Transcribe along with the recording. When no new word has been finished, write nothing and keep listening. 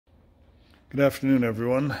Good afternoon,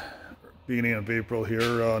 everyone. Beginning of April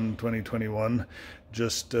here on 2021.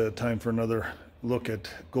 Just time for another look at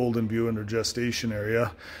Golden View and their gestation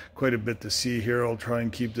area. Quite a bit to see here. I'll try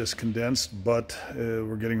and keep this condensed, but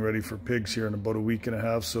we're getting ready for pigs here in about a week and a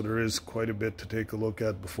half, so there is quite a bit to take a look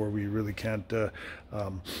at before we really can't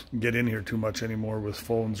get in here too much anymore with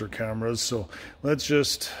phones or cameras. So let's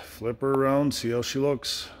just flip her around, see how she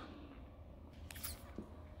looks.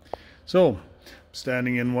 So,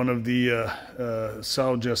 standing in one of the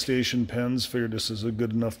sow gestation pens, figured this is a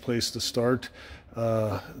good enough place to start.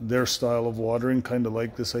 Their style of watering, kind of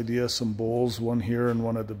like this idea, some bowls, one here and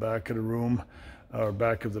one at the back of the room, or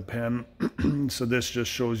back of the pen. So this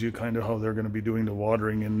just shows you kind of how they're going to be doing the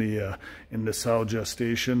watering in the sow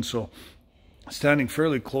gestation. So standing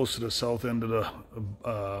fairly close to the south end of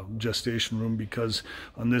the gestation room, because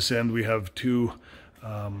on this end we have two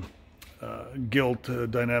gilt,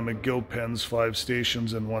 dynamic gilt pens, 5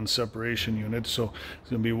 stations and 1 separation unit. So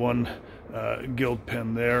it's going to be one gilt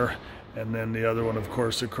pen there, and then the other one, of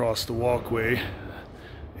course, across the walkway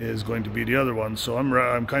is going to be the other one. So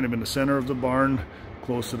I'm kind of in the center of the barn,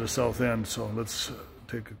 close to the south end. So let's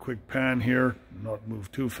take a quick pan here, not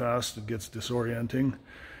move too fast, it gets disorienting.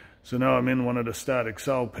 So now I'm in one of the static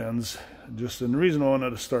sow pens. And the reason I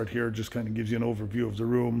wanted to start here just kind of gives you an overview of the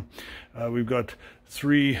room. We've got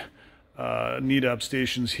 3 Nedap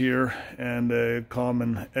stations here and a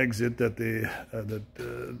common exit that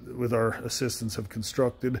with our assistants have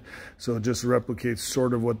constructed. So it just replicates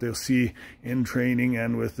sort of what they'll see in training,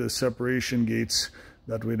 and with the separation gates,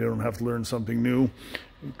 that way they don't have to learn something new.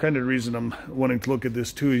 Kind of the reason I'm wanting to look at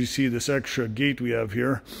this too, you see this extra gate we have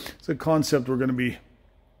here. It's a concept we're going to be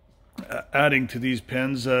adding to these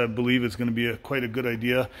pens. I believe it's going to be quite a good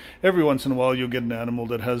idea. Every once in a while you'll get an animal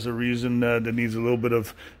that has a reason that needs a little bit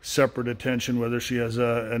of separate attention, whether she has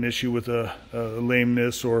an issue with a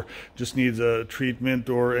lameness or just needs a treatment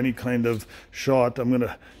or any kind of shot. I'm going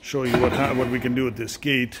to show you what we can do with this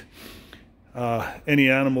gate. Any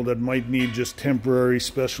animal that might need just temporary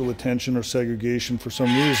special attention or segregation for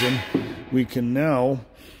some reason, we can now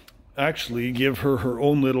actually give her her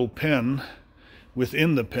own little pen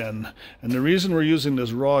within the pen. And the reason we're using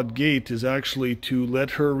this rod gate is actually to let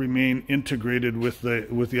her remain integrated with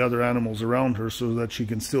the other animals around her, so that she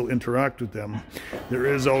can still interact with them. There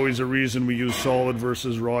is always a reason we use solid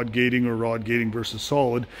versus rod gating, or rod gating versus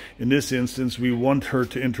solid. In this instance, we want her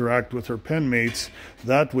to interact with her pen mates.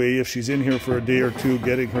 That way, if she's in here for a day or two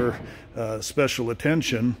getting her special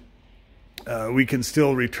attention, we can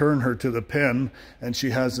still return her to the pen, and she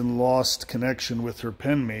hasn't lost connection with her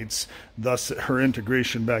pen mates. Thus, her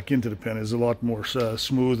integration back into the pen is a lot more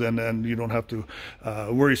smooth, and you don't have to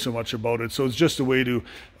worry so much about it. So it's just a way to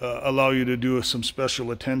allow you to do some special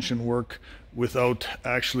attention work without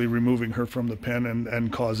actually removing her from the pen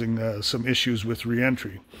and causing some issues with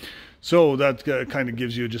re-entry. So that kind of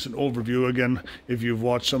gives you just an overview. Again, if you've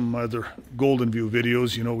watched some other Golden View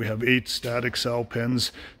videos, you know we have 8 static sow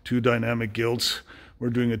pens, 2 dynamic gilts. We're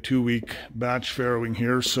doing a 2-week batch farrowing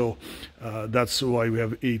here, so that's why we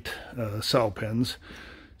have 8 sow pens.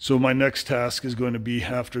 So my next task is going to be,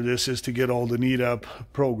 after this, is to get all the Nedap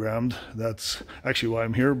programmed. That's actually why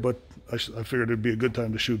I'm here, but I figured it'd be a good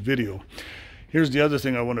time to shoot video. Here's the other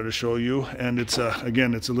thing I wanted to show you, and it's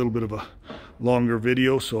again, it's a little bit of a longer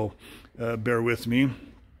video, so bear with me.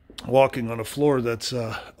 Walking on a floor that's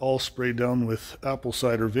all sprayed down with apple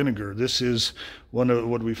cider vinegar. This is one of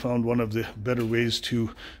what we found one of the better ways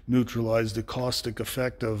to neutralize the caustic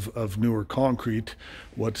effect of newer concrete,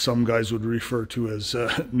 what some guys would refer to as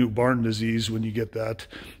new barn disease when you get that,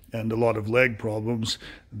 and a lot of leg problems.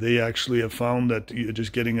 They actually have found that you're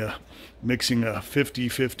just mixing a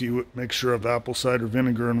 50-50 mixture of apple cider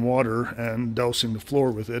vinegar and water and dousing the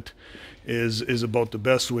floor with it is about the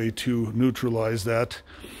best way to neutralize that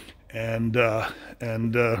and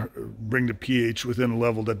bring the pH within a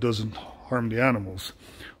level that doesn't harm the animals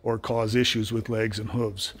or cause issues with legs and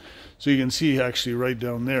hooves. So you can see actually right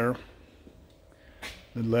down there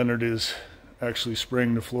that Leonard is actually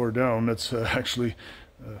spraying the floor down. That's actually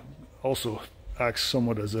also acts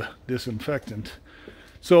somewhat as a disinfectant.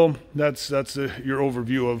 So that's your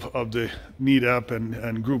overview of the Nedap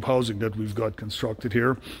and group housing that we've got constructed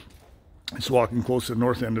here. It's walking close to the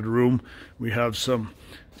north end of the room. We have some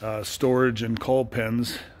storage and call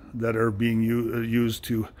pens that are being used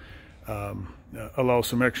to allow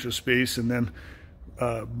some extra space, and then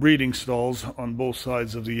breeding stalls on both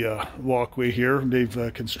sides of the walkway here.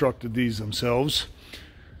 They've constructed these themselves.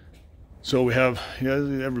 So we have,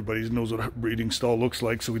 everybody knows what a breeding stall looks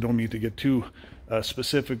like, so we don't need to get too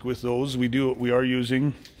specific with those. We are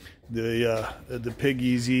using the Pig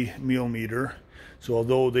Easy meal meter. So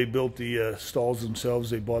although they built the stalls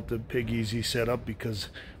themselves, they bought the Pig Easy setup because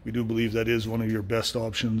we do believe that is one of your best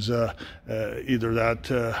options. Either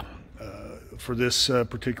that for this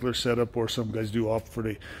particular setup, or some guys do opt for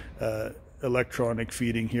the electronic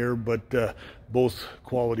feeding here, but both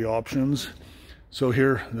quality options. So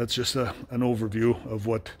here, that's just an overview of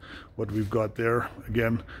what we've got there.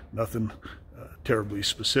 Again, nothing terribly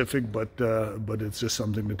specific, but it's just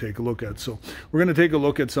something to take a look at. So we're going to take a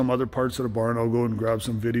look at some other parts of the barn. I'll go and grab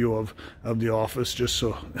some video of the office just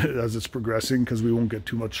so as it's progressing, because we won't get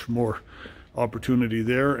too much more opportunity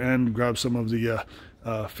there, and grab some of the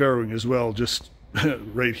farrowing as well. Just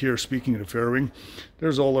right here, speaking of farrowing,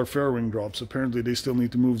 there's all our farrowing drops. Apparently they still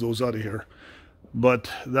need to move those out of here.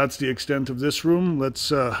 But that's the extent of this room.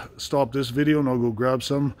 Let's stop this video and I'll go grab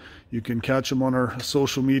some. You can catch them on our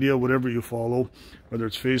social media, whatever you follow, whether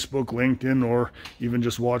it's Facebook, LinkedIn, or even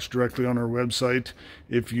just watch directly on our website.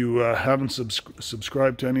 If you haven't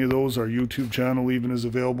subscribed to any of those, our YouTube channel even is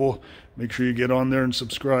available. Make sure you get on there and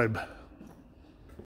subscribe.